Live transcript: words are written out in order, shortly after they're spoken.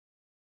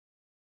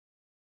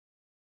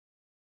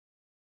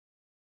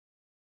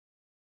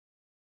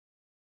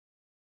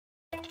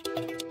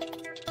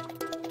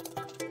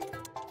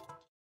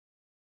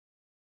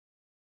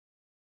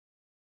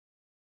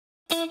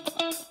To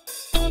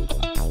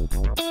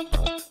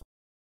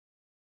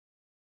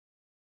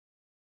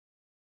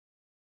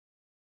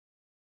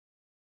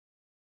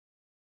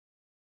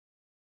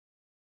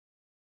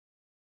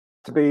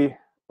be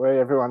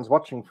where everyone's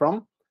watching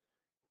from.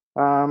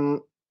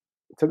 So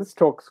this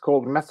talk is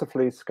called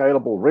Massively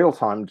Scalable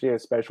Real-Time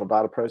Geospatial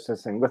Data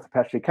Processing with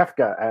Apache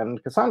Kafka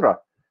and Cassandra.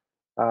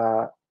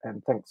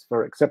 And thanks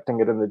for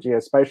accepting it in the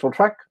geospatial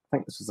track. I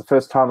think this is the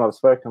first time I've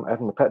spoken at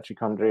an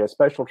ApacheCon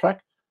geospatial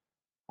track.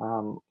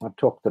 I've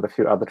talked at a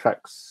few other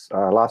tracks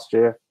last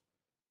year.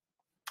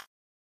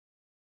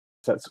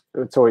 So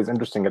it's always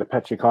interesting at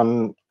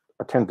ApacheCon.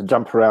 I tend to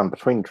jump around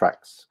between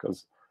tracks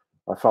because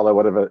I follow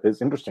whatever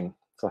is interesting.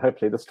 So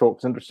hopefully this talk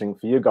is interesting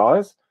for you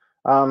guys.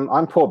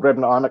 I'm Paul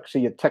Brebner. I'm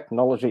actually a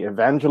technology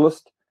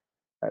evangelist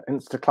at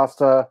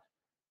Instacluster.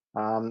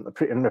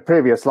 In my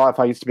previous life,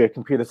 I used to be a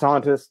computer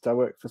scientist. I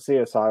worked for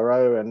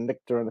CSIRO and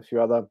NICTA and a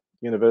few other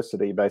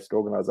university-based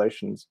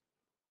organizations.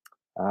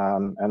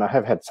 And I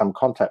have had some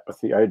contact with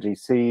the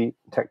OGC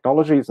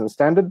technologies and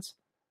standards,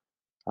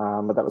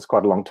 but that was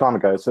quite a long time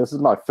ago. So this is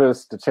my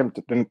first attempt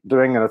at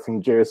doing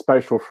anything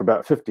geospatial for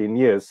about 15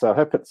 years. So I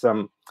hope it's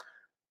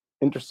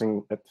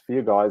interesting for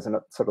you guys and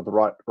at sort of the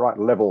right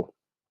level.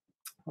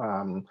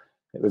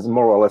 It was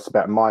more or less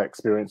about my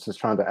experiences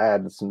trying to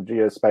add some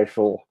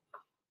geospatial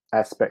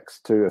aspects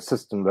to a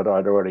system that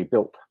I'd already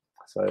built.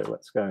 So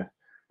let's go.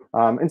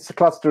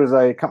 Instacluster is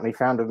a company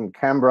founded in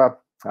Canberra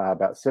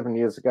about 7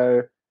 years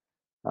ago.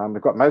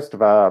 We've got most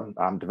of our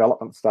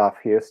development staff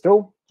here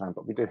still,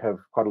 but we do have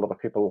quite a lot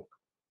of people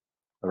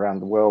around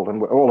the world,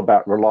 and we're all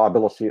about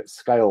reliability at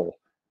scale.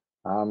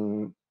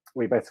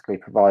 We basically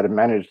provide a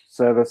managed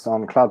service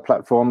on cloud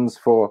platforms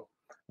for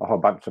a whole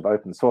bunch of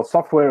open source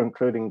software,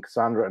 including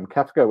Cassandra and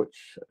Kafka,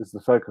 which is the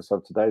focus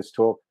of today's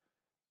talk.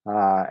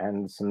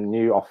 And some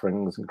new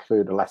offerings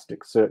include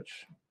Elasticsearch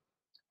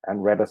and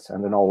Redis,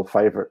 and an old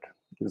favorite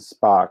is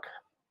Spark.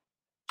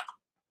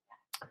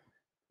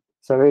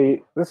 So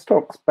this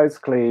talk's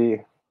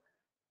basically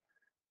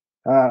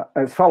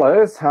as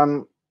follows.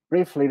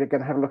 Briefly, we're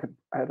going to have a look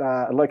at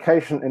a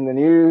location in the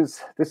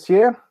news this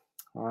year.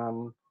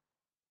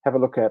 Have a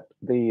look at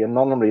the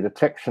anomaly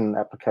detection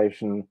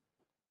application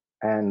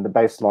and the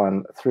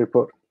baseline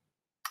throughput.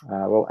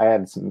 We'll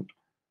add some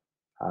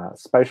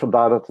spatial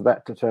data to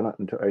that to turn it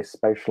into a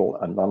spatial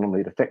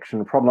anomaly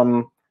detection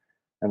problem.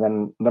 And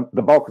then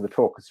the bulk of the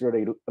talk is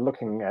really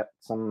looking at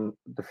some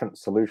different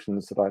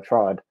solutions that I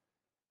tried,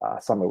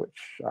 some of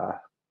which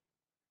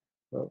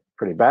were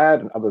pretty bad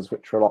and others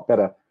which were a lot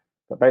better.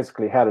 But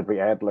basically, how did we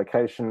add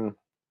location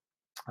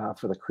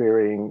for the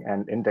querying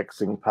and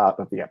indexing part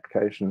of the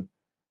application?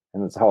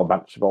 And there's a whole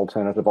bunch of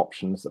alternative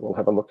options that we'll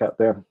have a look at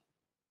there.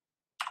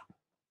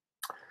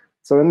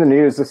 So in the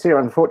news this year,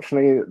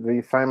 unfortunately,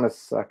 the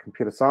famous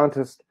computer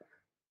scientist,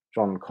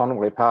 John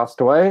Conway, passed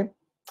away.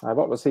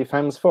 What was he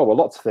famous for? Well,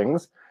 lots of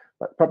things,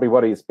 but probably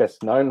what he's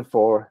best known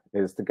for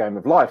is the game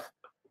of life.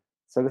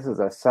 So this is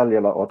a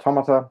cellular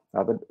automata.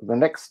 The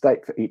next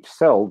state for each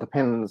cell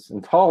depends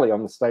entirely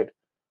on the state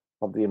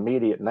of the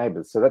immediate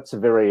neighbors. So that's a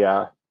very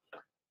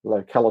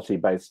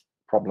locality-based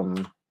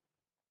problem.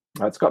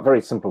 It's got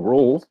very simple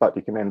rules, but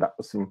you can end up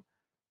with some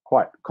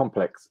quite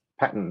complex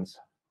patterns.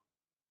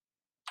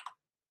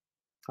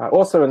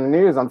 Also in the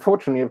news,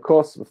 unfortunately, of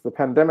course, with the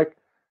pandemic,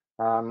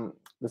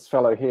 this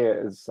fellow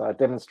here is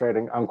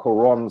demonstrating Uncle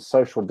Ron's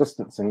social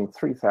distancing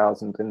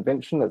 3000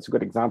 invention. That's a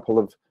good example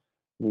of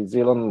New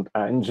Zealand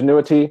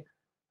ingenuity.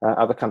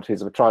 Other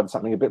countries have tried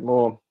something a bit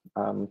more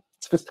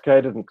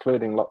sophisticated,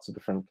 including lots of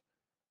different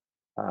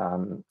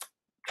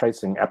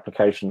tracing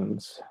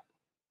applications,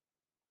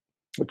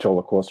 which all,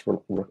 of course,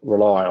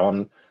 rely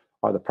on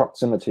either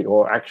proximity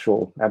or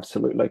actual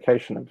absolute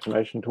location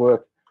information to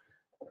work.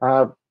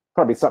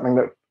 Probably something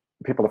that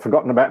people have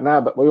forgotten about now,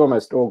 but we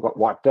almost all got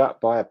wiped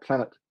out by a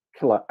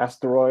planet-killer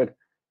asteroid,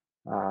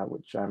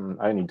 which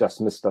only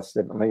just missed us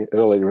definitely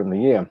earlier in the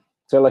year.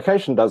 So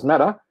location does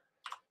matter.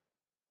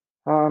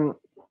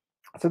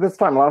 So this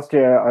time last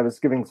year, I was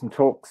giving some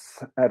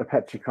talks at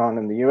ApacheCon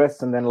in the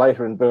US and then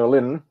later in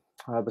Berlin.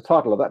 The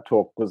title of that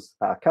talk was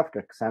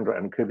Kafka, Cassandra,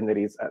 and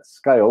Kubernetes at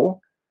Scale,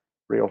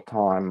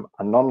 Real-Time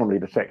Anomaly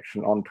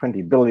Detection on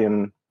 20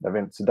 billion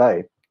events a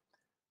day.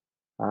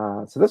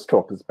 So this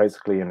talk is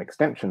basically an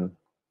extension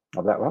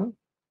of that one.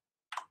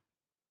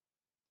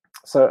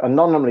 So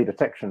anomaly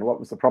detection, what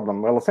was the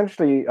problem? Well,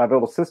 essentially, I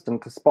built a system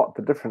to spot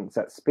the difference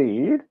at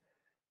speed.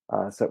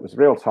 So it was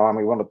real time.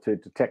 We wanted to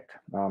detect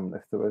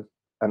if there was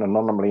an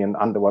anomaly in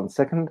under 1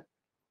 second,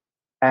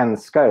 and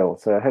scale.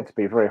 So it had to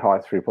be very high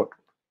throughput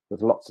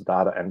with lots of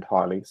data and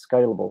highly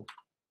scalable.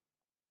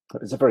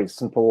 It's a very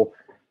simple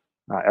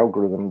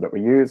algorithm that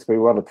we use. We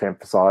wanted to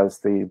emphasize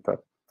the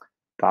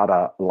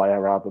data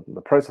layer rather than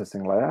the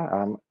processing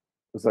layer.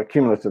 There's a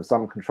cumulative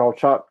sum control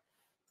chart.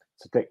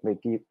 It's a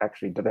technique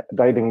actually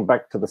dating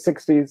back to the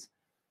 60s.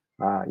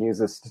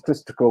 Uses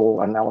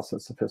statistical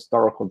analysis of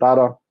historical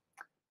data.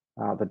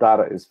 The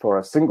data is for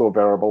a single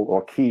variable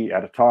or key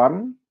at a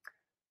time,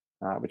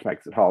 which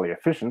makes it highly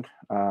efficient,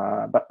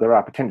 but there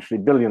are potentially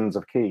billions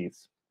of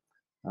keys.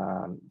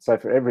 So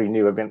for every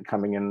new event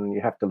coming in,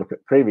 you have to look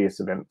at previous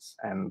events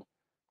and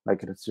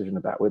make a decision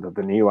about whether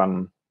the new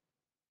one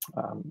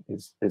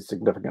is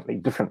significantly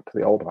different to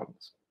the old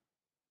ones.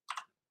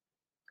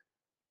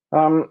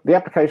 The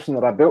application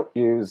that I built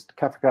used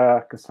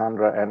Kafka,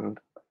 Cassandra, and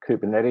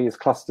Kubernetes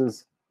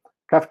clusters.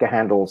 Kafka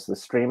handles the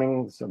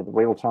streaming, sort of the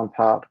real-time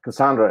part.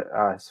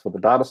 Cassandra is for the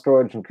data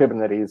storage, and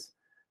Kubernetes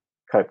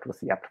coped with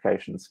the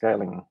application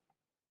scaling.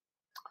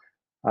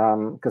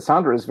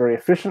 Cassandra is very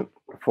efficient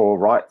for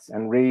writes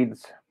and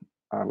reads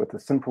with a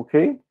simple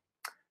key,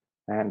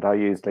 and I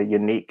used a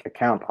unique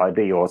account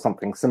ID or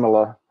something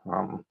similar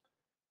to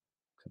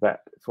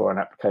that for an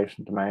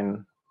application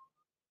domain.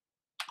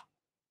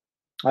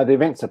 The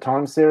events are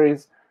time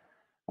series.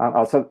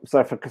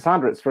 So for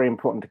Cassandra, it's very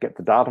important to get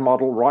the data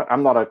model right.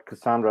 I'm not a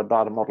Cassandra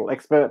data model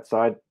expert,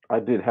 so I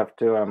did have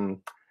to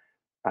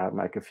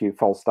make a few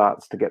false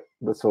starts to get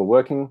this all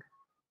working.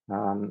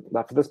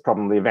 But for this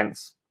problem, the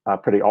events are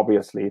pretty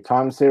obviously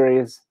time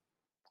series.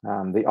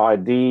 The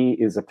ID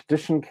is a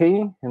partition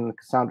key in the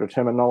Cassandra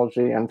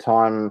terminology, and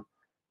time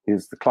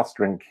is the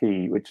clustering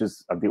key, which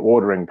is the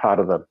ordering part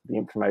of the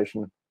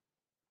information.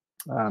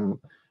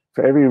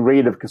 For every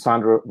read of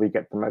Cassandra, we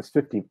get the most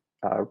 50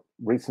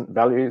 recent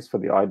values for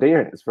the ID,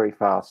 and it's very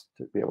fast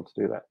to be able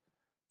to do that.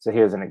 So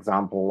here's an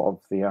example of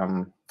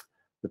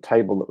the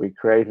table that we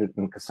created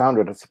in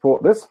Cassandra to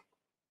support this,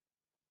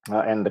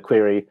 and the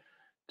query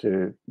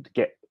to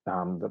get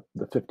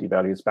the 50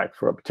 values back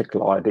for a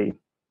particular ID.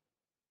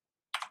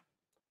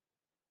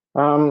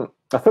 I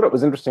thought it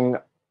was interesting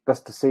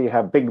just to see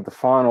how big the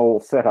final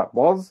setup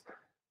was.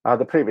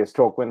 The previous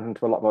talk went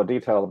into a lot more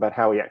detail about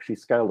how we actually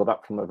scaled it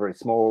up from a very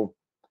small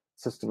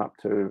system up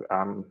to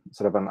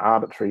sort of an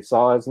arbitrary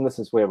size, and this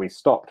is where we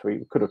stopped.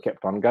 We could have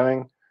kept on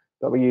going,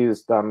 but we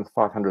used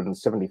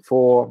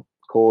 574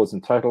 cores in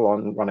total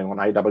running on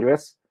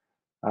AWS.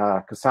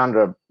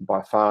 Cassandra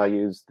by far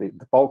used the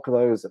bulk of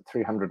those at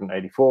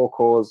 384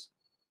 cores,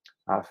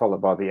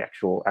 followed by the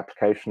actual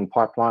application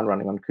pipeline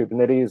running on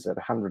Kubernetes at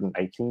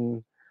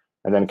 118.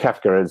 And then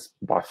Kafka is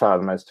by far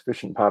the most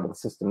efficient part of the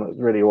system. It's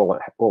really all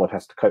it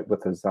has to cope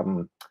with is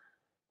the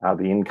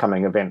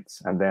incoming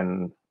events, and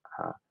then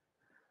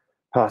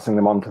passing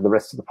them on to the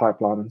rest of the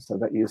pipeline. So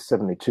that used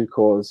 72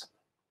 cores.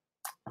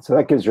 So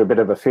that gives you a bit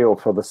of a feel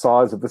for the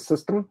size of the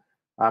system.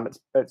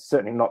 It's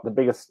certainly not the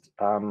biggest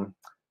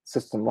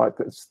system like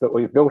this that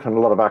we've built, and a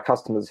lot of our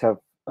customers have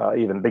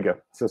even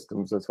bigger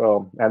systems as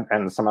well.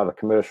 And some other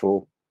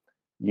commercial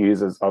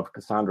users of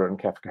Cassandra and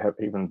Kafka have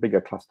even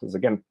bigger clusters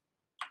again.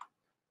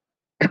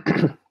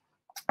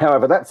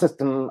 However, that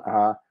system,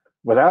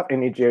 without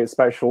any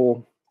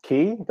geospatial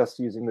key, just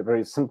using the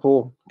very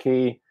simple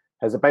key,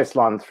 has a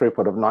baseline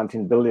throughput of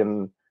 19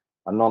 billion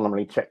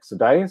anomaly checks a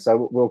day.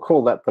 So we'll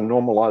call that the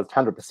normalized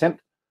 100%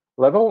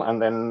 level,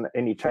 and then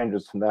any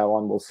changes from now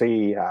on, we'll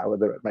see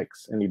whether it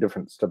makes any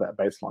difference to that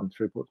baseline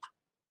throughput.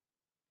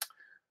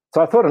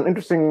 So I thought an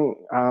interesting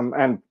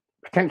and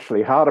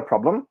potentially harder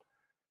problem,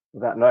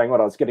 without knowing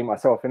what I was getting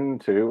myself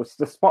into, was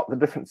to spot the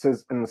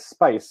differences in the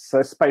space.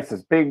 So space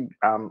is big,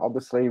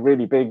 obviously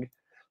really big.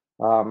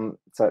 So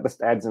it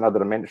just adds another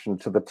dimension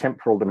to the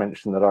temporal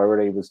dimension that I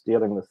already was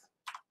dealing with.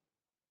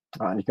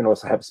 You can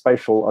also have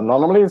spatial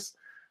anomalies.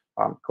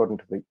 According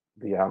to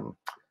the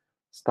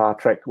Star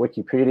Trek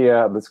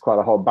Wikipedia, there's quite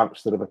a whole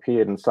bunch that have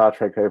appeared in Star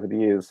Trek over the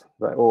years.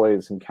 They're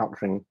always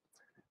encountering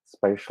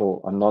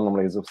spatial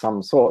anomalies of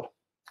some sort.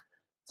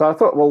 So I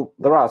thought, well,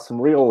 there are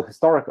some real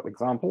historical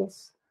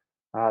examples.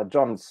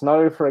 John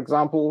Snow, for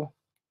example,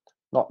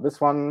 not this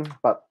one,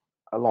 but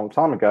a long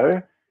time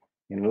ago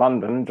in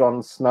London,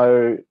 John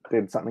Snow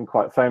did something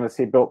quite famous.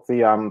 He built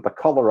the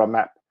cholera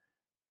map,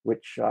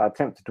 which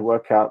attempted to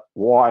work out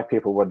why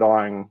people were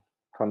dying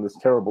from this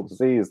terrible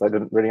disease. They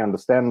didn't really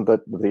understand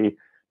the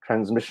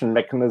transmission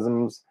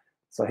mechanisms.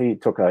 So he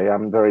took a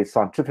very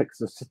scientific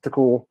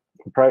statistical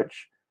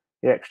approach.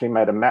 He actually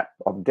made a map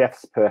of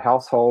deaths per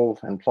household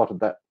and plotted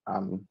that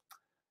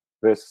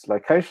versus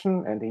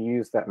location, and he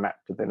used that map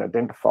to then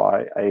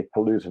identify a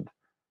polluted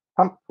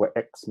pump where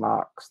X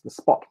marks the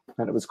spot.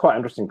 And it was quite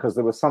interesting because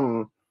there were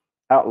some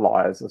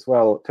outliers as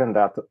well. It turned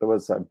out that there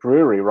was a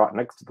brewery right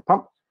next to the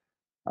pump,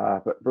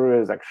 but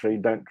brewers actually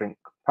don't drink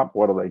pump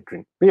water, they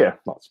drink beer,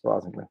 not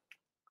surprisingly.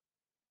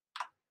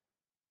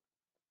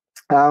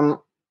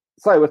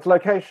 So with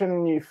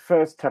location, you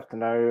first have to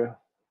know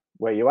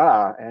where you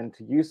are, and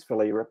to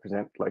usefully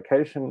represent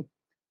location,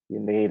 you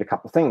need a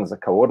couple of things: a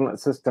coordinate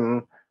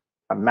system,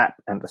 a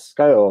map, and a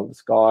scale.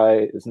 This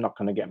guy is not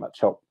going to get much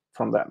help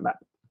from that map.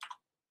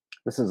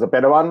 This is a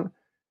better one.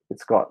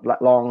 It's got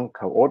lat long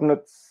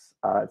coordinates,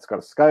 it's got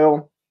a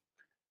scale,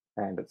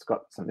 and it's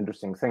got some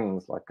interesting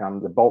things like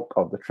the bulk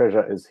of the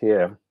treasure is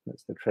here.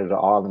 It's the treasure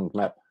island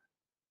map.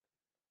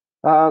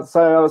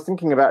 So I was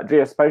thinking about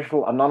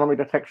geospatial anomaly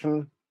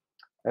detection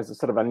as a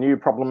sort of a new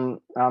problem.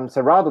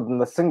 So rather than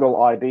the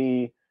single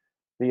ID,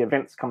 the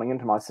events coming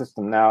into my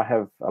system now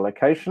have a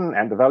location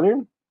and a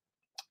value.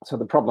 So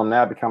the problem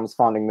now becomes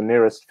finding the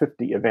nearest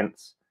 50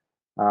 events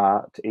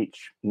to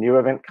each new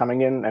event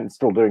coming in and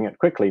still doing it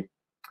quickly.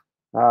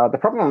 The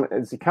problem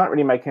is you can't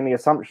really make any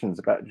assumptions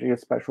about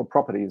geospatial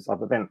properties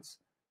of events,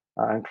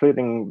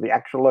 including the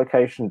actual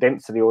location,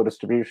 density, or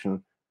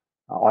distribution,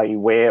 i.e.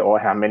 where or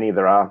how many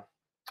there are.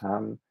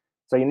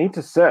 So you need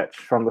to search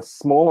from the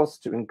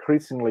smallest to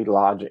increasingly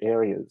larger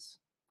areas.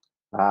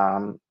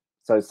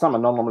 So some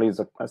anomalies,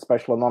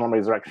 spatial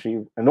anomalies, are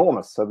actually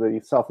enormous. So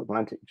the South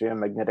Atlantic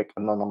geomagnetic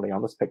anomaly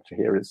on this picture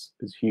here is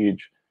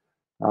huge.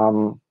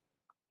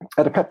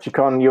 At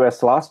ApacheCon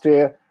US last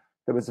year,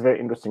 there was a very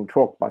interesting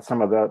talk by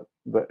some of the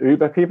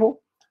Uber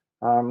people.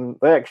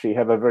 They actually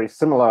have a very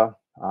similar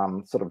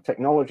sort of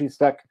technology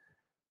stack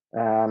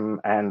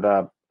and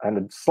a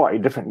slightly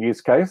different use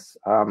case.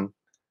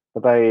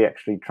 But they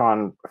actually try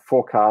and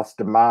forecast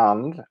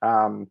demand.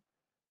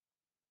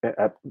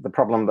 The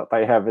problem that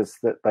they have is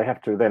that they have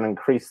to then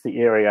increase the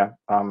area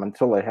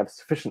until they have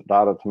sufficient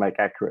data to make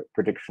accurate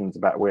predictions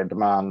about where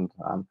demand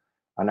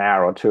an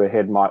hour or two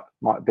ahead might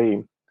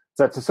be.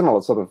 So it's a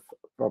similar sort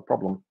of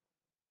problem.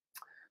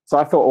 So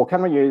I thought, well,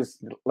 can we use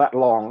lat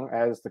long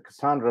as the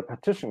Cassandra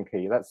partition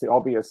key? That's the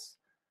obvious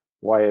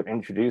way of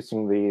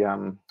introducing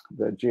the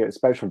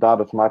geospatial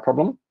data to my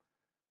problem.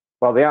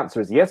 Well, the answer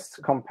is yes,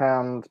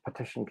 compound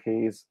partition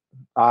keys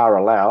are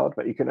allowed,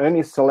 but you can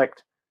only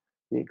select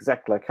the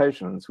exact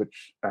locations,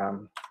 which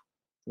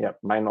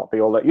may not be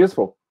all that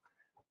useful.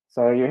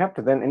 So you have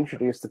to then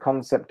introduce the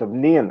concept of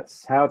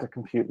nearness, how to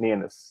compute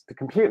nearness. To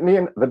compute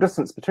the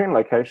distance between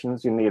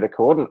locations, you need a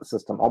coordinate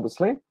system,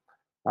 obviously.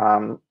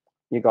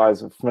 You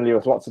guys are familiar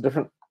with lots of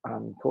different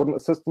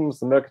coordinate systems.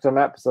 The Mercator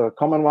map is a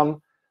common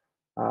one,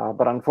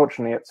 but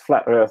unfortunately it's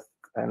flat Earth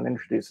and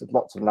introduces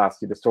lots of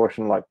nasty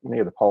distortion, like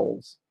near the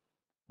poles.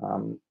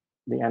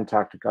 The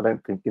Antarctic, I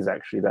don't think, is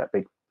actually that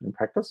big in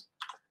practice.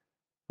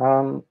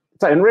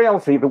 So in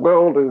reality, the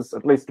world is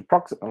at least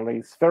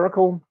approximately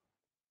spherical.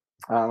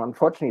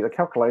 Unfortunately, the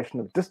calculation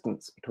of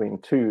distance between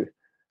two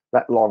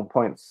lat long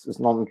points is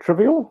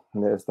non-trivial,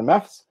 and there's the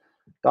maths.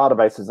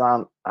 Databases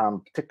aren't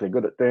particularly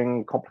good at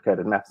doing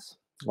complicated maths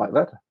like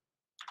that.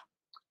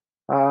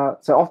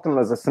 So often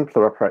there's a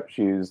simpler approach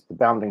used, the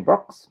bounding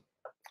box.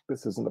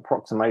 This is an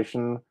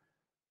approximation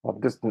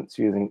of distance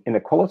using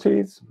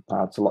inequalities.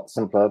 It's a lot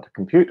simpler to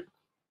compute.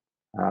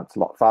 It's a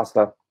lot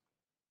faster.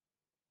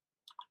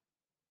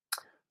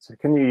 So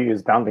can you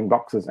use bounding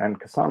boxes and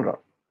Cassandra?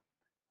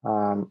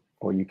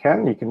 Or you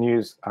can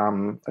use,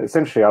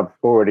 essentially I've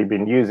already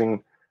been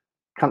using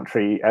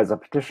country as a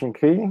partition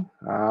key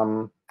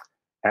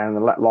and the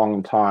lat long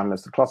and time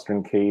as the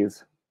clustering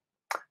keys.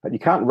 But you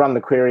can't run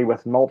the query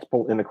with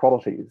multiple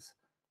inequalities.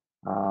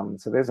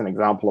 So there's an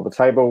example of a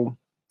table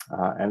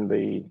and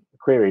the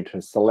query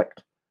to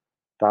select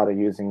data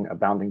using a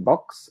bounding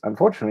box.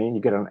 Unfortunately,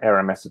 you get an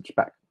error message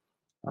back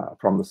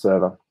from the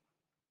server.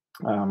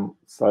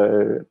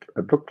 So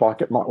it looked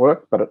like it might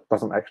work, but it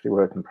doesn't actually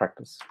work in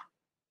practice.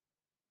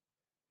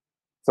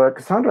 So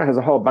Cassandra has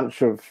a whole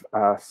bunch of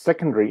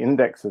secondary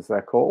indexes,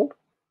 they're called.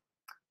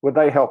 Would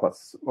they help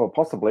us? Well,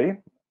 possibly.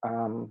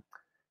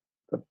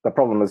 The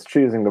problem is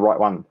choosing the right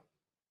one.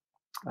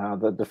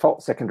 The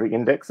default secondary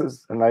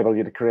indexes enable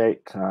you to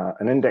create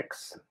an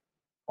index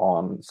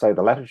on, say,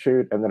 the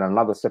latitude, and then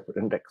another separate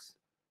index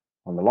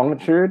on the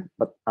longitude.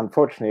 But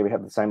unfortunately, we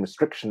have the same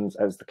restrictions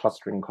as the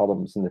clustering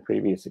columns in the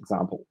previous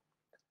example.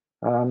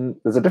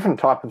 There's a different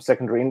type of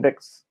secondary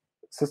index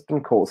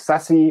system called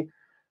SASE,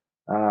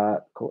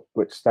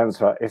 which stands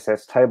for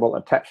SS Table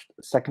Attached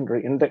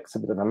Secondary Index, a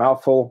bit of a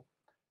mouthful.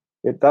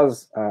 It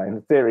does,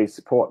 in theory,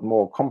 support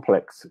more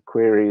complex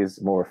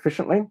queries more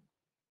efficiently.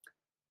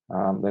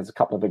 There's a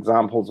couple of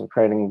examples of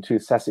creating two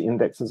SASE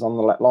indexes on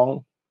the lat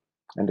long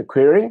and a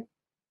query.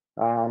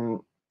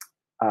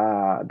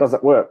 Does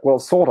it work? Well,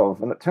 sort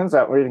of. And it turns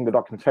out, reading the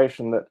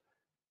documentation, that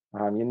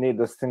you need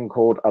this thing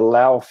called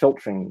allow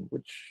filtering,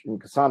 which in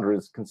Cassandra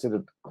is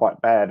considered quite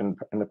bad in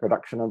the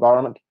production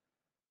environment.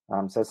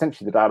 So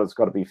essentially, the data's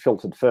got to be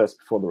filtered first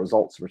before the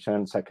results are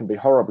returned, so it can be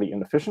horribly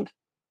inefficient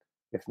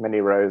if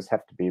many rows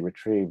have to be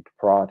retrieved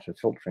prior to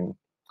filtering.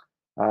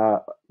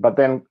 But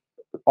then,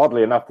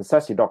 oddly enough, the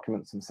SASE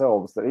documents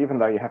themselves, that even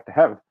though you have to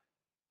have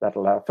that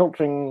allow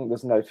filtering,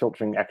 there's no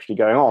filtering actually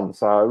going on.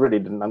 So I really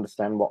didn't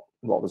understand what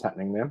was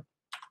happening there.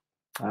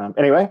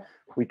 Anyway,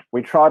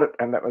 we tried it,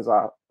 and that was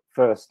our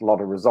first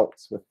lot of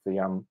results with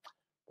the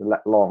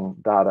lat long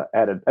data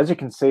added. As you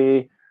can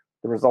see,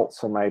 the results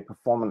from a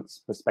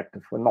performance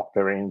perspective were not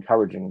very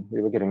encouraging.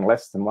 We were getting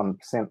less than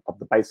 1% of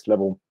the base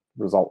level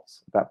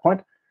results at that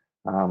point.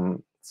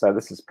 So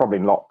this is probably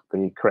not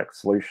the correct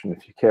solution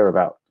if you care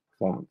about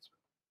performance.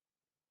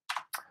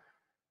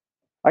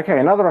 Okay,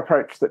 another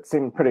approach that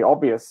seemed pretty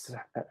obvious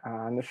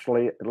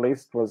initially, at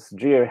least, was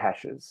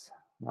geohashes.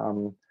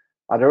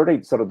 I'd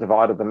already sort of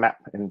divided the map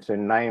into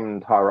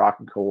named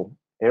hierarchical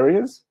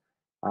areas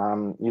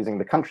using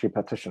the country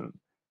partition.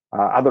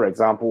 Other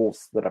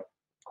examples that are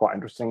quite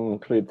interesting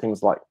include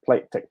things like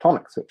plate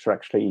tectonics, which are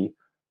actually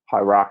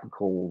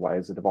hierarchical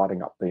ways of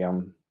dividing up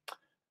the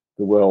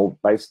world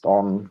based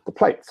on the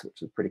plates,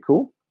 which is pretty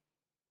cool.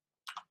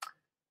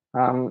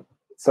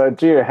 So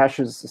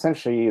geohashes,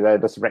 essentially, they're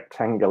just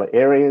rectangular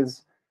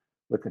areas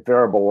with a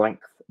variable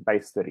length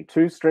base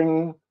 32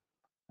 string.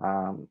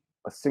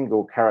 A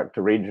single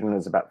character region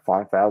is about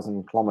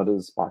 5,000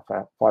 kilometers by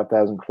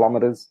 5,000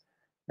 kilometers,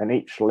 and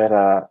each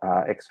letter,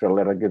 extra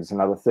letter, gives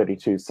another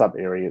 32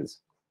 sub-areas.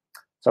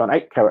 So an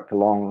 8 character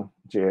long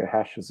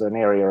geohash is an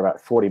area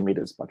about 40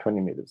 meters by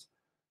 20 meters.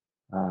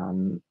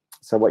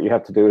 So what you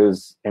have to do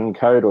is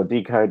encode or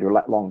decode your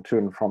lat long to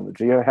and from the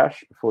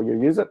geohash before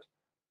you use it.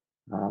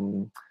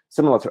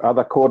 Similar to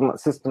other coordinate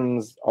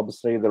systems,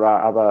 obviously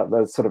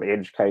there's sort of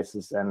edge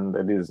cases, and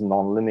it is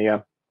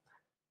non-linear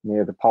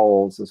near the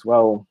poles as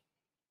well.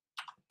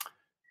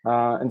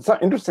 And so,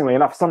 interestingly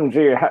enough, some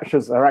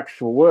geohashes are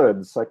actual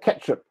words. So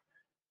ketchup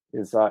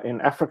is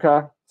in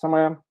Africa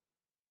somewhere.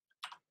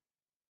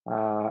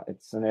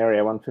 It's an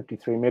area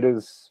 153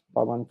 meters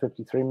by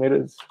 153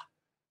 meters.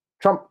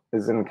 Trump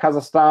is in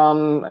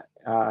Kazakhstan.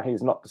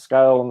 He's not to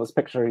scale in this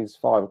picture. He's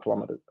 5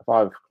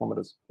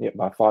 kilometers. Yeah,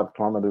 by 5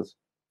 kilometers.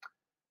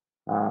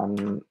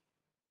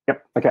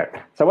 Yep. Okay.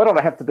 So what do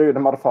I have to do to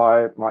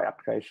modify my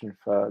application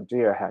for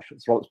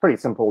geohashes? Well, it's pretty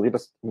simple. You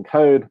just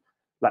encode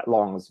lat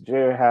long as a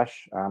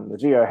geohash. The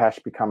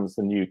geohash becomes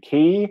the new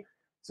key.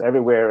 So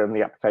everywhere in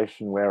the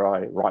application where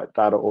I write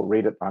data or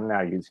read it, I'm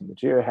now using the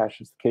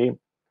geohash as the key.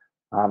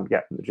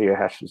 Yeah, the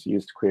geohash is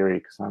used to query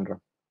Cassandra.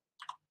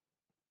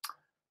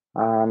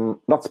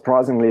 Not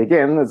surprisingly,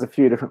 again, there's a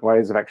few different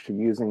ways of actually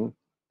using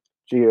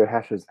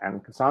geohashes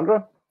and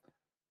Cassandra.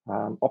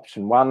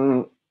 Option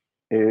 1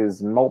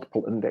 is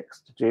multiple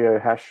indexed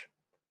geohash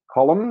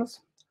columns.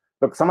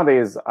 Look, some of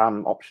these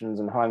options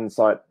in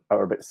hindsight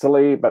are a bit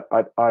silly, but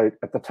I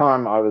at the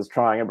time I was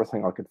trying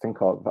everything I could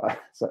think of,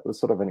 so it was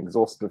sort of an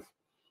exhaustive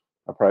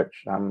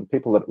approach.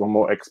 People that were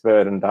more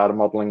expert in data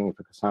modeling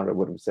for Cassandra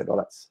would have said, "Oh,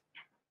 that's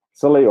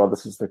silly," or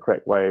 "This is the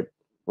correct way,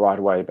 right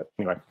away." But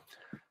anyway,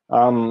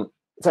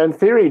 so in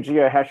theory,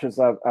 geohashes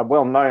are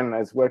well known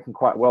as working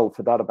quite well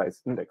for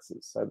database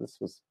indexes. So this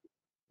was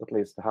at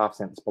least a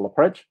half-sensible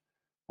approach.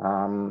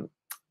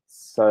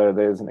 So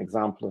there's an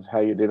example of how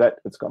you do that.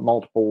 It's got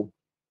multiple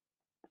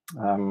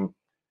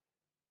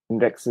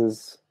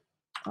indexes.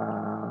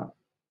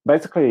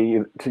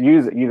 Basically, to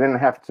use it, you then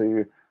have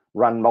to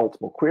run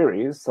multiple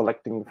queries,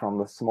 selecting from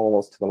the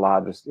smallest to the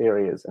largest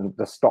areas, and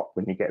just stop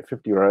when you get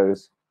 50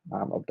 rows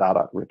of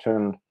data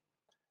returned.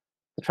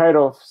 The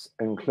trade-offs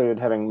include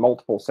having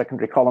multiple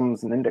secondary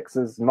columns and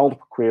indexes,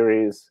 multiple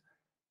queries.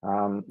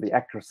 The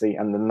accuracy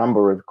and the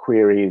number of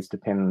queries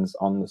depends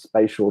on the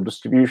spatial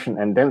distribution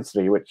and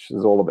density, which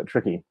is all a bit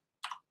tricky.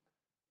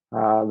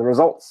 The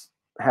results,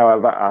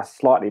 however, are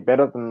slightly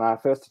better than our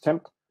first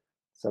attempt.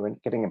 So we're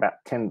getting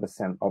about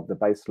 10% of the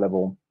base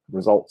level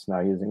results now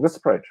using this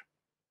approach.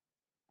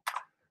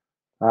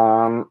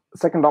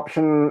 Second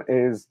option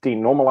is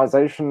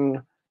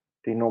denormalization,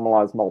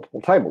 denormalize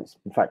multiple tables.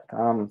 In fact,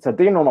 so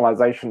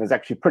denormalization is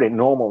actually pretty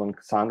normal in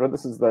Cassandra.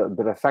 This is the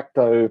de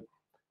facto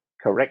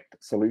correct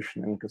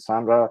solution in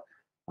Cassandra.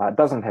 It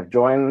doesn't have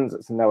joins.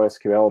 It's a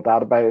NoSQL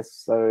database.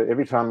 So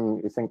every time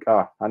you think,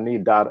 oh, I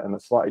need data in a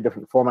slightly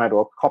different format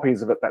or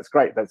copies of it, that's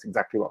great. That's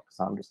exactly what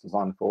Cassandra is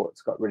designed for.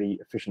 It's got really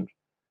efficient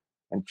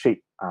and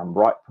cheap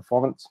write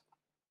performance.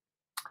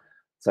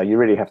 So you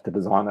really have to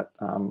design it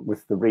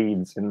with the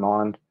reads in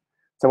mind.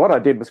 So what I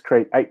did was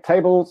create 8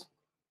 tables,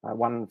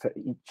 one for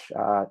each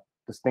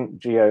distinct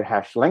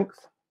geohash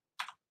length.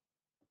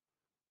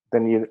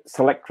 Then you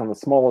select from the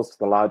smallest to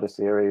the largest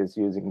areas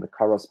using the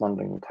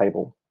corresponding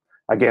table.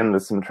 Again,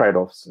 there's some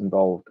trade-offs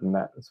involved in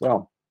that as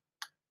well.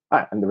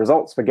 And the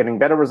results, we're getting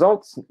better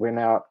results. We're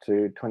now up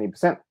to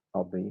 20%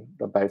 of the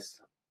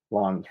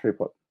baseline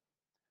throughput.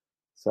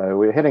 So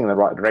we're heading in the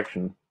right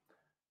direction.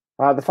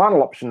 The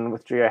final option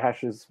with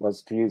geohashes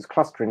was to use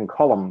clustering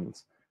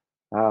columns.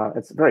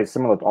 It's very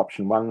similar to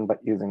option 1, but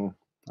using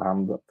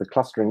the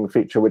clustering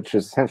feature, which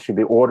is essentially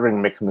the ordering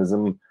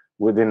mechanism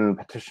within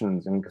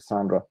partitions in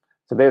Cassandra.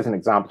 So there's an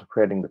example of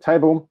creating the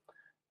table.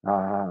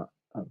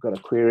 I've got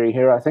a query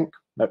here, I think.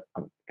 Nope,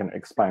 I'm going to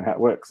explain how it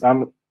works.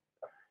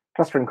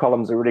 Clustering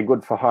columns are really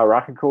good for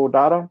hierarchical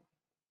data.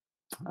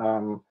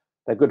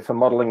 They're good for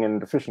modeling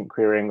and efficient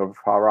querying of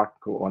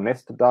hierarchical or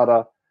nested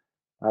data.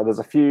 There's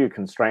a few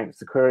constraints.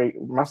 The query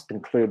must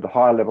include the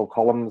higher level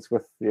columns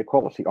with the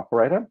equality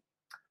operator.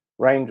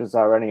 Ranges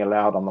are only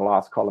allowed on the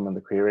last column in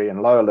the query,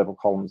 and lower level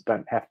columns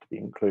don't have to be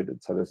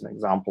included. So there's an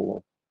example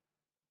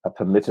of a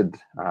permitted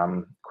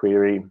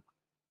query.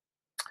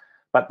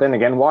 But then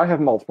again, why have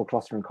multiple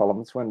clustering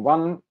columns when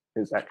one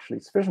is actually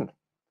sufficient?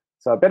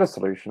 So a better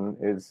solution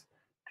is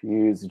to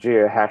use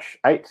geohash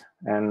 8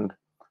 and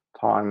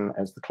time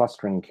as the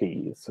clustering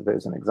key. So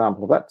there's an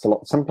example of that. It's a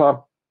lot simpler.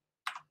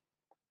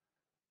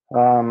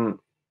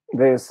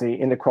 There's the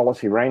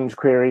inequality range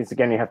queries.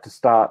 Again, you have to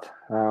start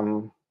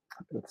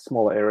with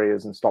smaller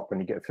areas and stop when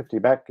you get 50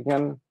 back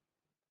again.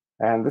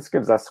 And this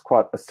gives us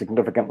quite a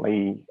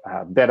significantly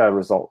better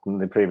result than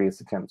the previous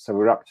attempt. So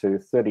we're up to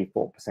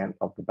 34%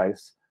 of the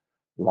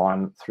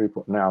baseline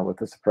throughput now with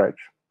this approach.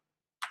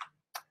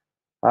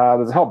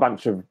 There's a whole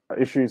bunch of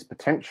issues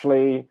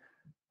potentially.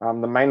 The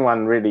main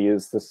one really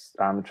is this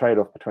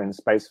trade-off between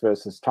space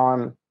versus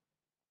time.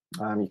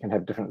 You can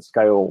have different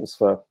scales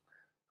for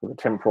for the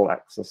temporal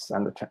axis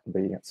and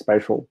the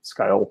spatial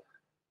scale.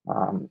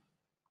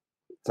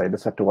 So you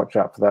just have to watch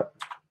out for that.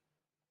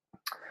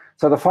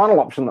 So the final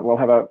option that we'll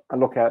have a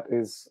look at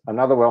is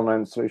another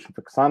well-known solution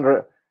for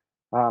Cassandra,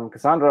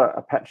 Cassandra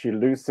Apache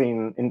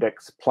Lucene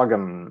Index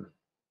Plugin.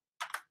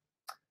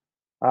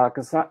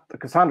 The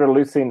Cassandra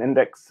Lucene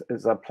Index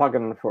is a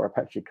plugin for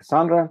Apache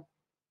Cassandra.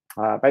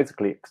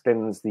 Basically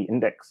extends the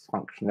index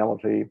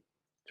functionality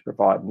to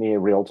provide near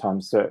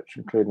real-time search,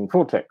 including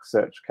full-text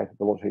search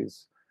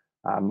capabilities,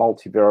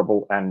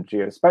 multivariable and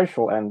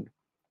geospatial, and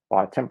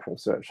bitemporal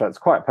search. So it's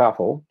quite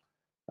powerful.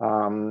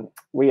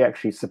 We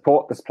actually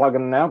support this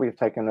plugin now. We've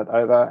taken it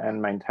over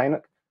and maintain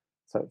it.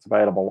 So it's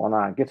available on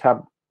our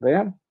GitHub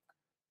there.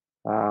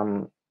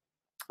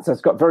 So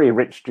it's got very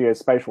rich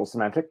geospatial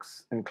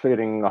semantics,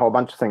 including a whole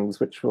bunch of things,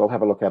 which we'll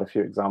have a look at a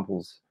few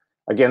examples.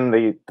 Again,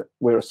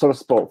 we're sort of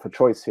sport for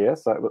choice here,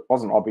 so it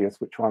wasn't obvious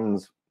which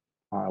ones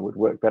would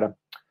work better.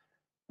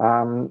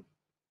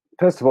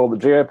 First of all, the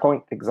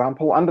GeoPoint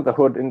example. Under the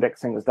hood,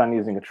 indexing is done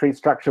using a tree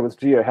structure with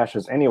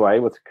geohashes anyway,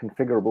 with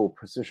configurable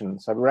precision.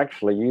 So we're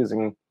actually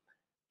using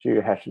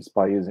geohashes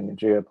by using a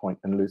GeoPoint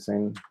in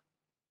Lucene.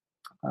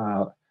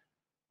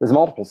 There's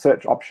multiple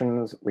search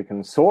options. We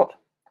can sort.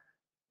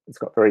 It's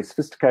got very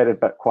sophisticated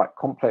but quite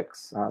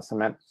complex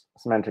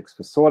semantics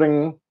for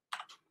sorting.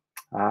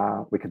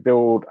 We could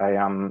build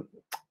a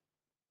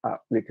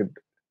we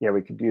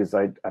could use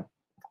a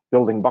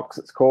building box,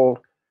 it's called,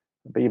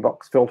 a B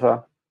box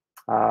filter.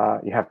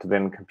 You have to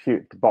then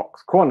compute the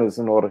box corners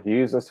in order to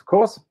use this, of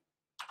course.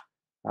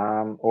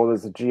 Or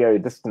there's a geo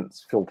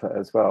distance filter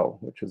as well,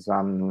 which is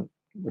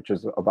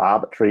of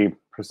arbitrary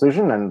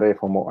precision and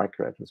therefore more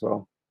accurate as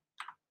well.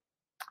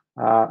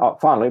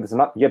 Finally, there's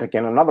yet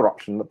again another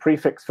option, the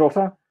prefix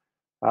filter.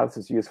 This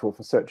is useful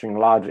for searching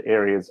larger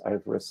areas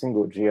over a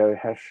single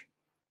geohash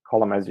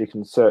column, as you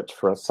can search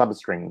for a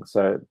substring.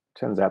 So it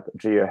turns out that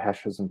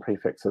geohashes and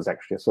prefixes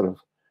actually are sort of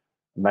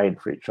made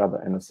for each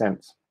other in a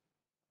sense.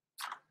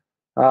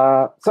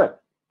 So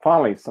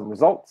finally, some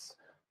results.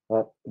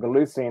 The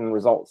Lucene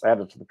results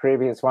added to the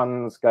previous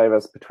ones gave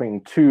us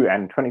between 2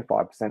 and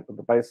 25% of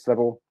the base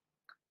level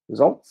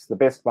results. The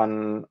best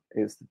one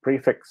is the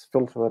prefix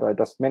filter that I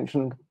just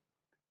mentioned.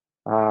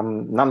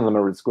 None of them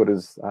are as good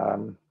as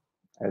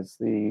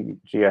the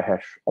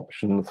geohash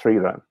option 3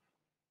 though.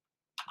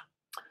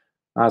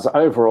 So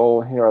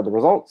overall, here are the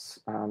results.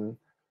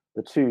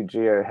 The 2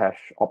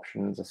 geohash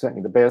options are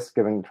certainly the best,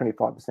 giving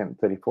 25% and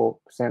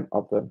 34%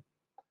 of the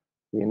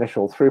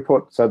initial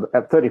throughput. So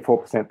at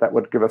 34%, that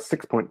would give us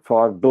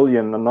 6.5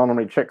 billion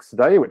anomaly checks a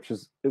day, which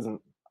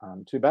isn't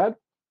too bad.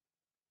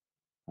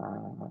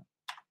 The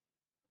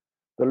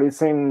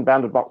Lucene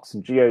bounded box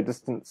and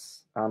geodistance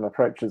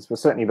approaches were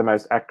certainly the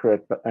most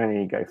accurate, but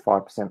only gave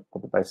 5%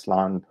 of the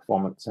baseline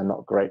performance, and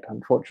not great,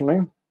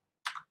 unfortunately.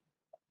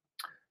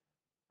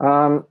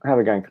 How are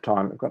we going for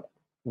time? We've got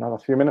another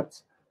few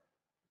minutes.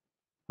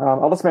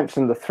 I'll just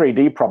mention the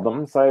 3D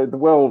problem. So the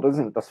world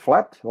isn't just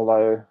flat,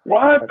 although...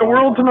 What? The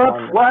world's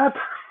not flat?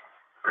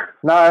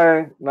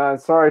 No,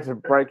 sorry to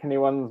break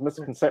anyone's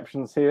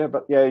misconceptions here,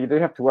 but yeah, you do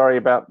have to worry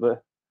about the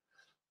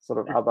sort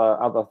of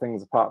other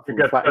things apart from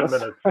flatness.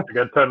 10 minutes. You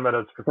get 10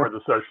 minutes before the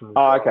session.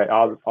 Oh, okay.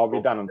 I'll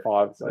be done in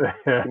 5, so you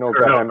can all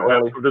go home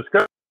early.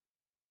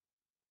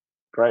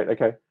 Great,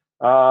 okay.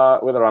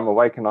 Whether I'm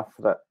awake enough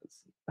for that,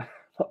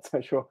 not so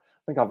sure.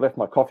 I think I've left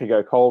my coffee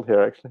go cold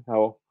here, actually.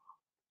 Oh.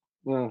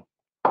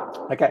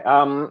 Okay,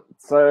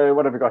 so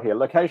what have we got here?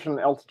 Location,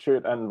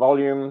 altitude, and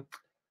volume.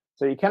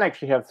 So you can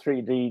actually have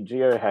 3D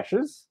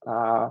geohashes.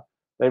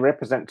 They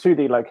represent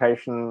 2D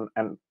location,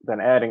 and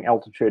then adding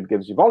altitude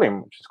gives you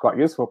volume, which is quite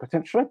useful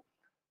potentially.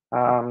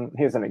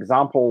 Here's an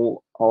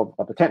example of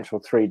a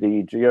potential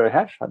 3D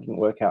geohash. I didn't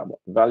work out what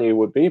the value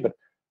would be, but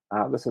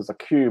this is a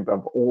cube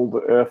of all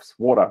the Earth's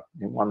water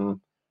in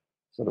one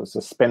sort of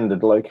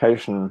suspended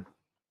location.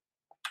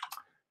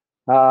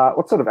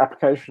 What sort of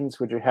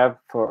applications would you have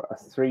for a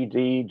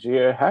 3D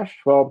geohash?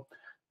 Well,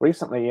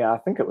 recently, I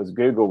think it was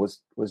Google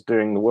was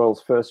doing the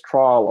world's first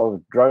trial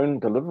of drone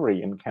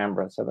delivery in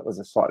Canberra, so that was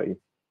a slightly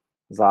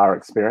bizarre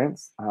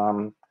experience.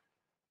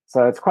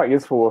 So it's quite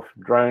useful for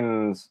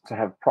drones to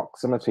have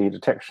proximity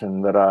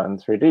detection that are in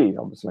 3D,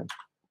 obviously.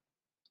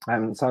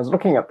 And so I was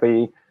looking at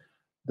the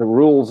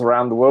rules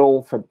around the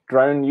world for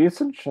drone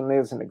usage, and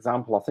there's an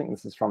example. I think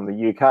this is from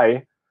the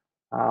UK.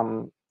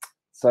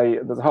 So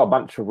there's a whole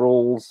bunch of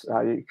rules.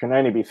 You can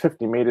only be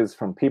 50 meters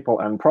from people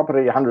and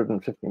property,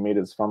 150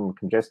 meters from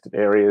congested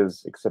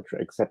areas, etc.,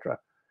 etc.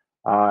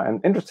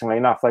 And interestingly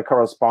enough, they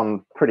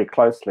correspond pretty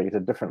closely to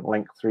different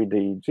link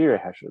 3D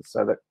geohashes.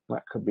 So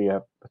that could be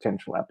a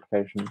potential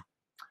application.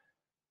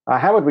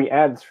 How would we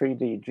add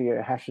 3D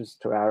geohashes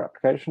to our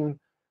application?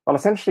 Well,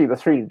 essentially, the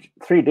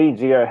 3D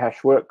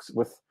geohash works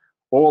with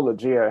all the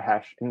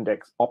geohash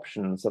index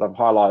options that I've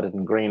highlighted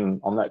in green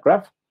on that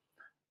graph.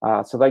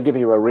 So they give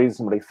you a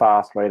reasonably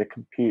fast way to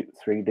compute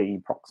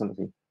 3D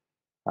proximity.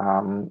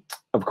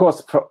 Of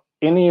course, for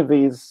any of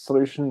these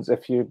solutions,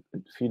 if you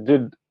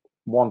did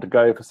want to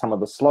go for some of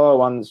the slower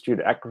ones due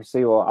to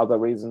accuracy or other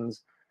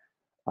reasons,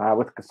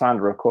 With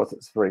Cassandra, of course,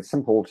 it's very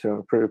simple to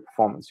improve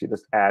performance. You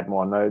just add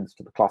more nodes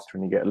to the cluster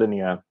and you get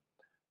linear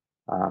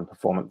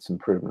performance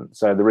improvement.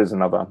 So there is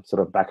another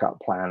sort of backup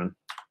plan.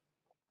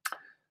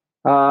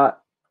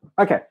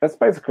 Okay, that's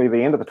basically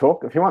the end of the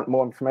talk. If you want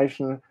more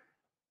information,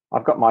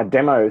 I've got my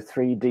demo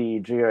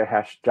 3D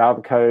Geohash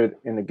Java code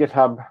in the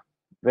GitHub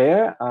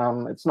there.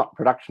 It's not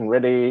production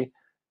ready,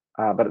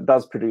 but it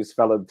does produce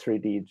valid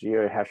 3D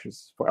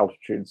geohashes for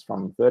altitudes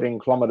from 13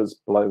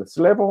 kilometers below the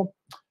sea level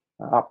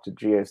up to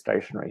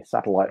geostationary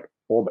satellite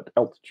orbit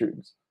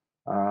altitudes.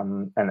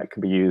 And it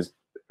can be used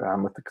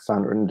with the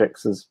Cassandra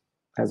indexes,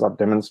 as I've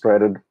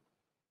demonstrated.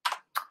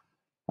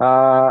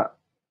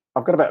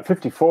 I've got about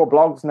 54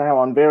 blogs now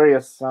on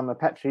various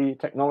Apache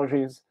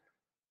technologies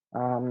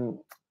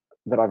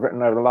that I've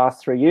written over the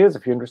last 3 years,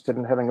 if you're interested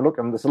in having a look.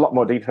 And there's a lot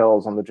more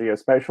details on the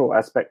geospatial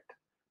aspect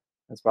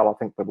as well. I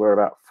think there were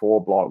about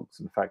 4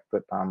 blogs, in fact,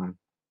 that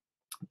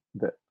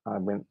that I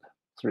went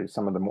through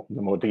some of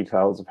the more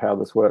details of how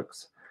this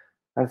works.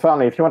 And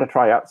finally, if you want to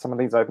try out some of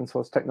these open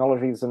source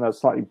technologies in a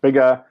slightly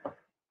bigger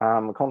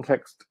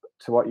context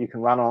to what you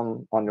can run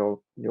on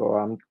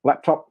your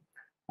laptop,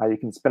 you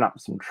can spin up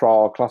some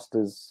trial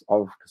clusters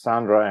of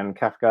Cassandra and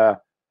Kafka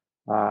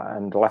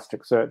and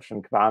Elasticsearch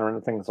and Kibana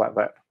and things like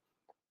that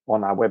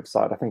on our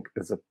website. I think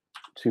there's a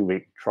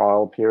 2-week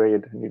trial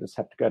period, and you just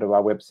have to go to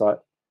our website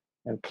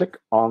and click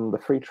on the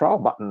free trial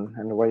button,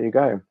 and away you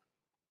go.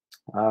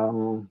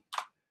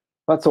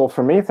 That's all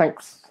from me.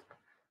 Thanks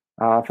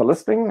for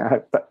listening. I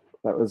hope that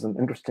was an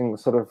interesting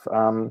sort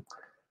of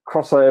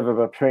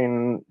crossover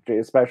between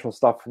geospatial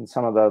stuff and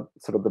some of the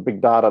sort of the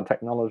big data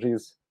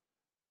technologies.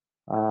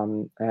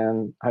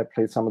 And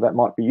hopefully some of that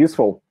might be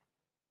useful.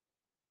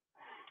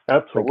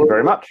 Absolutely. Thank you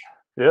very much.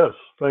 Yes,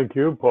 thank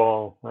you,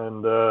 Paul.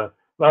 And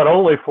not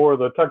only for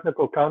the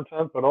technical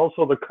content, but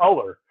also the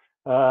color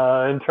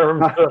in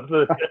terms of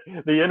the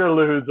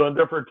interludes on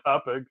different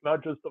topics,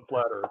 not just the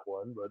flat Earth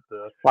one. But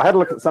I had a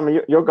look at some of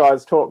your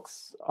guys'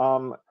 talks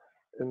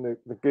in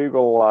the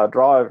Google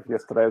Drive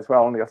yesterday as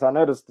well. And yes, I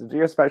noticed the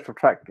geospatial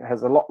track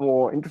has a lot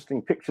more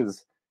interesting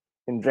pictures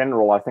in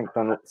general, I think,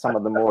 than some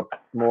of the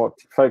more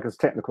focused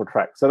technical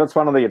tracks. So that's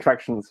one of the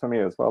attractions for me,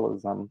 as well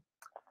as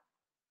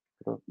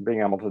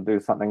being able to do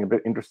something a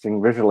bit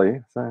interesting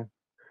visually. So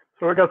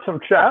we got some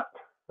chat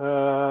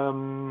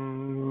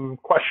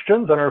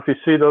questions. I don't know if you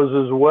see those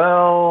as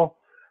well.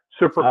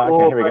 Super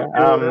cool. Okay, here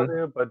we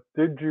go. But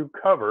did you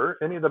cover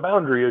any of the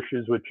boundary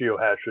issues with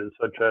geohashes,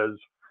 such as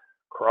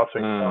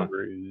crossing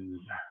boundaries?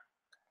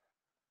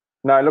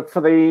 No, look,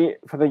 for the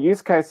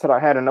use case that I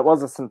had, and it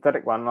was a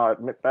synthetic one, I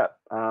admit that.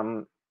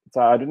 So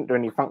I didn't do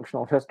any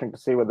functional testing to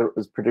see whether it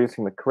was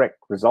producing the correct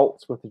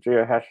results with the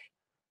geohash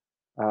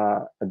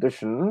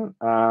addition,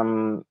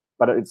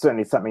 but it's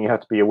certainly something you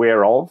have to be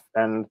aware of.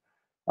 And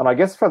I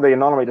guess for the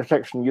anomaly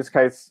detection use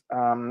case,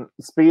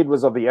 speed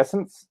was of the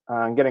essence.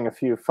 Getting a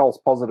few false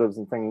positives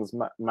and things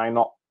may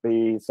not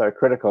be so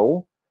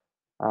critical.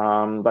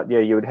 But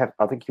yeah,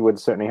 I think you would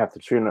certainly have to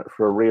tune it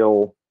for a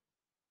real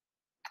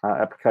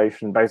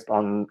application based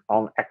on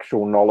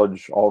actual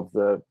knowledge of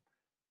the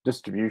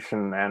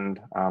distribution and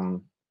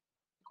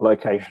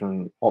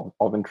location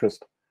of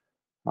interest.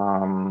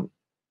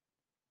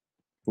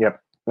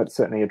 Yep, that's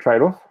certainly a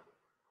trade-off.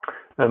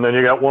 And then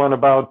you got one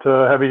about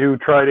have you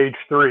tried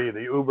H3,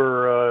 the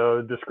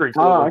Uber discrete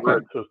global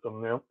grid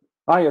system? Yeah.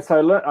 Oh yeah,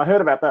 so I heard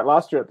about that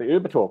last year at the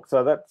Uber talk.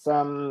 So that's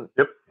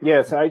yep.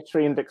 Yeah, so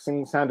H3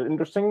 indexing sounded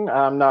interesting.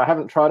 No, I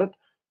haven't tried it.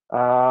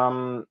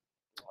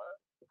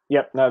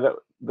 Yep, no,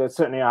 there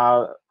certainly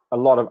are a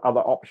lot of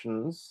other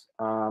options.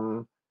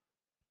 So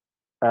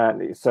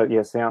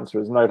yes, the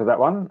answer is no to that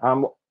one.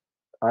 I'm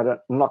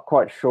not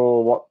quite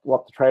sure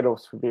what the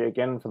trade-offs would be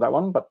again for that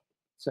one, but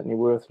certainly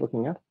worth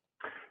looking at.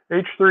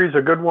 H3 is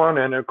a good one,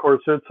 and of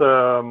course it's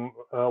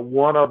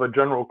one of a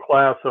general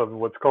class of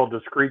what's called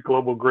discrete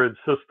global grid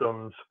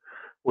systems,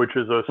 which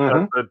is a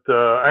set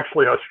that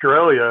actually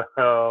Australia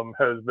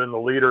has been the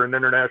leader in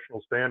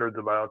international standards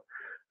about.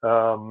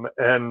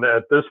 And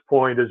at this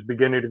point is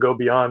beginning to go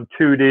beyond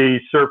 2D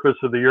surface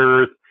of the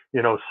Earth,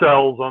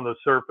 cells on the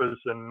surface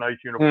in nice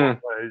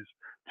uniform ways,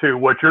 to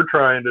what you're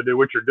trying to do,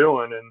 what you're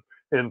doing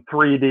in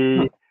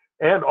 3D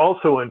and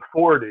also in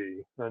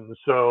 4D. And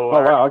so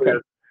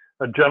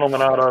a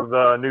gentleman out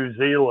of New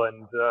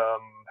Zealand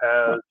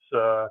has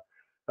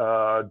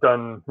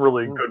done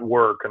really good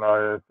work. And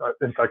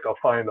in fact, I'll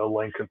find a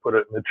link and put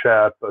it in the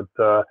chat. But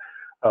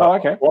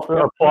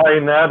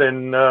applying that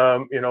in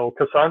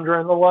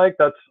Cassandra and the like,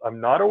 I'm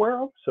not aware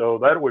of. So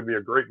that would be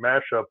a great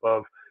mashup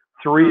of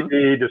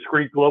 3D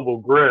discrete global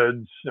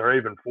grids, or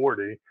even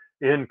 4D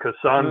in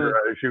Cassandra,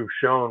 as you've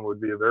shown,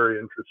 would be a very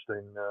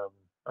interesting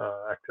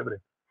activity.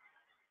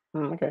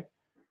 Okay.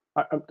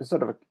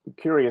 Sort of a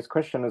curious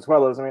question as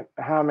well, is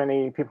how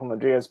many people in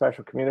the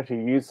geospatial community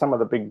use some of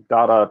the big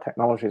data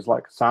technologies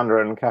like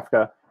Cassandra and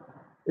Kafka?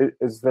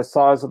 Is the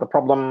size of the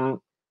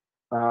problem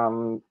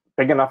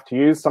big enough to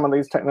use some of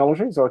these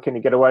technologies, or can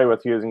you get away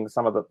with using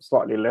some of the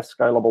slightly less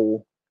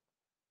scalable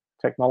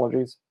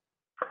technologies?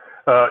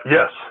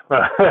 Yes,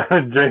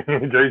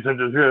 Jason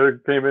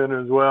just came in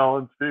as well,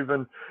 and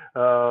Stephen.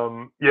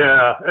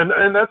 Yeah,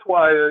 and that's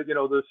why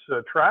this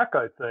track,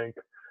 I think,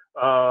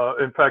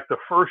 in fact, the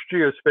first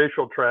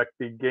geospatial track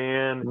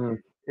began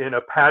in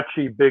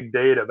Apache Big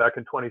Data back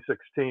in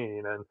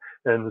 2016,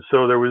 and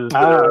so there was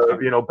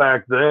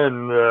back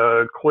then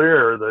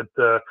clear that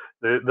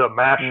the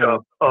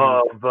mashup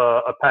of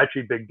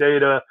Apache Big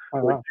Data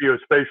with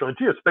geospatial, and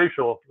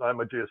geospatial. I'm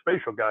a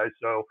geospatial guy,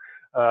 so.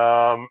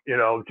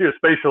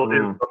 Geospatial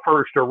is the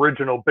first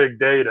original big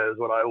data, is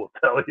what I will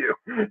tell you.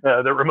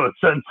 The remote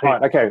sensing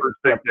first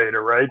big data,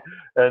 right?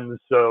 And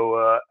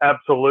so,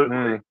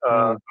 absolutely,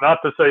 not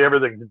to say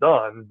everything's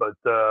done, but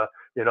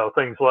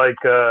things like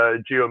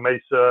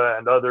GeoMesa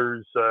and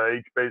others,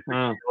 HBasic,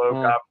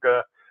 Kilo,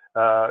 Kafka,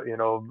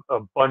 a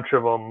bunch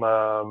of them.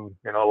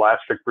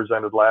 Elastic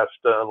presented last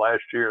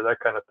year, that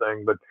kind of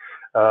thing. But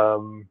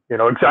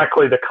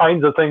exactly the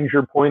kinds of things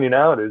you're pointing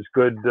out is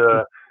good.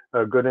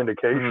 A good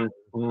indication.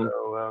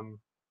 So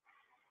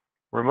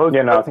remote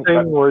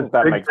sensing was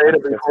big data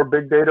before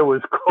big data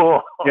was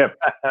cool. Yep.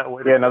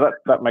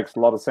 That makes a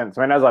lot of sense.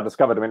 I mean, as I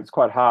discovered, it's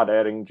quite hard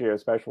adding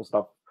geospatial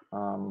stuff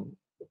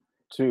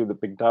to the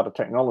big data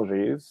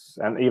technologies,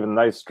 and even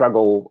they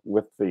struggle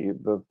with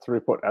the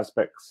throughput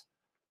aspects.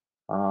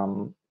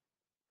 So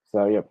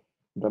yeah,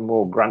 the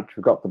more grunt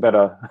you've got, the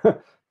better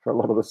for a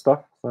lot of the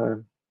stuff.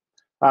 So.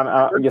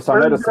 Yes, I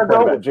noticed the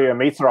point about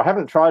GeoMesa. I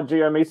haven't tried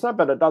GeoMesa,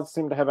 but it does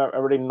seem to have a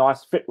really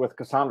nice fit with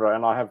Cassandra,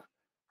 and I have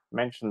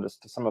mentioned this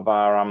to some of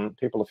our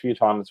people a few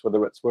times,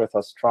 whether it's worth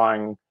us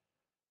trying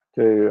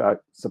to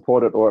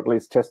support it or at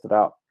least test it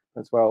out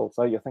as well.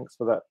 So yeah, thanks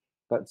for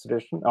that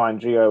suggestion. Oh,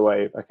 and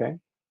GeoWave, okay,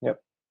 yep.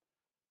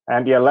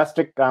 And yeah,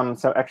 Elastic.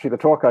 So actually, the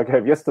talk I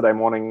gave yesterday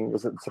morning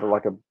was sort of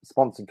like a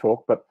sponsored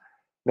talk, but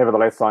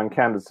nevertheless, I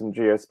encountered some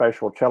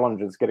geospatial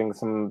challenges getting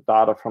some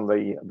data from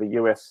the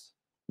US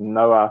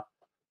NOAA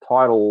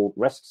tidal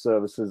REST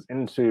services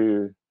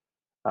into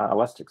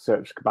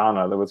Elasticsearch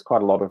Kibana. There was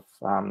quite a lot of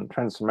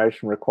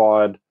transformation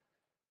required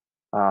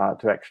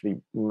to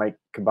actually make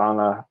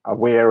Kibana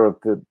aware of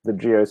the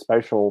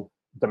geospatial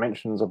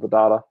dimensions of the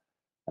data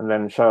and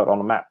then show it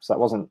on a map. So that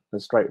wasn't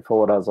as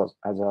straightforward as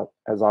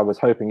I was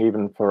hoping,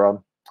 even for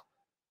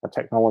a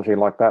technology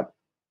like that.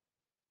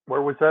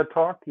 Where was that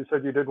talk? You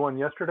said you did one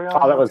yesterday.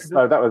 That was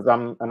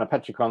an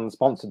ApacheCon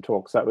sponsored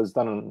talk. So that was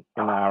done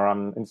in our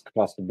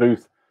Instacluster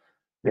booth.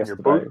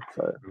 Yesterday,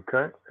 so.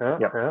 Okay.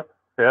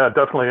 Yeah.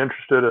 Definitely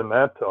interested in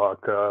that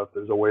talk. If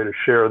there's a way to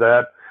share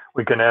that,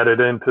 we can add it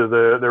into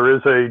there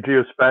is a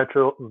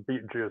geospatial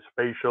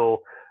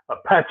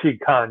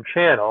ApacheCon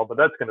channel, but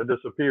that's going to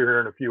disappear here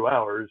in a few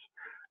hours.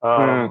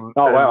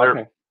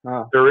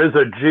 There is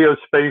a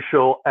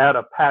geospatial at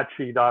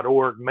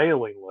apache.org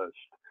mailing list,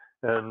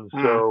 and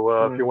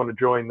so if you want to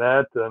join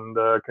that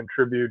and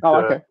contribute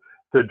to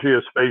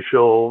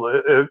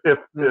geospatial, if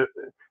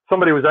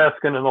somebody was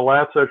asking in the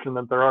last session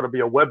that there ought to be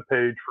a web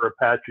page for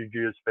Apache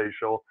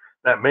Geospatial.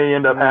 That may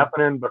end up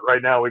happening, but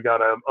right now we got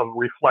a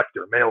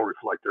reflector, mail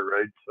reflector,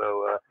 right?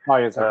 So,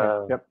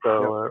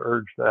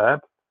 urge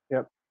that.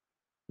 Yep.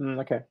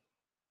 Okay.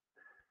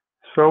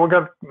 So we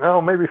got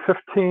maybe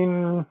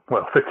 15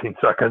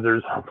 seconds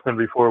or something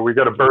before we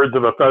got a birds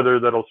of a feather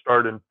that'll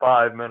start in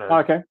 5 minutes.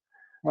 Okay.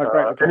 Great.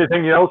 Okay.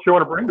 Anything else you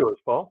want to bring to us,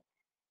 Paul?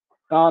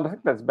 I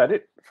think that's about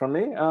it from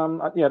me.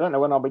 I don't know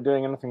when I'll be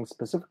doing anything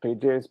specifically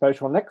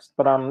geospatial next,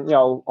 but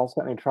I'll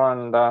certainly try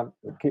and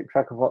keep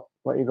track of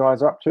what you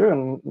guys are up to,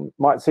 and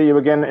might see you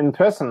again in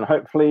person.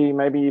 Hopefully,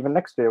 maybe even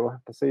next year. We'll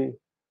have to see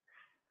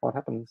what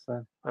happens.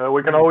 So.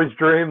 We can always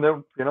dream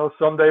that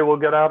someday we'll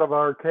get out of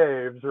our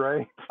caves,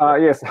 right?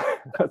 Yes,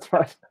 that's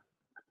right.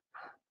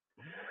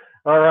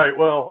 All right.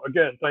 Well,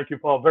 again, thank you,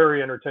 Paul.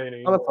 Very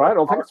entertaining. Oh, that's right.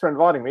 Well, thanks for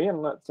inviting me,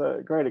 and that's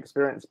a great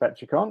experience,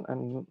 ApacheCon,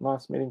 and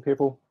nice meeting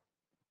people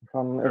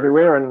from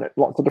everywhere and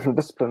lots of different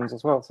disciplines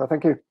as well. So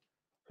thank you.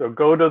 So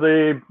go to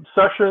the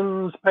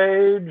sessions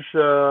page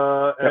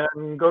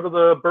and go to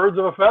the birds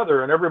of a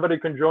feather, and everybody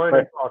can join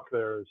and talk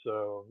there.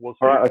 So we'll see.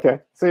 All right. Okay.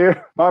 See you.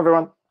 Bye,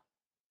 everyone.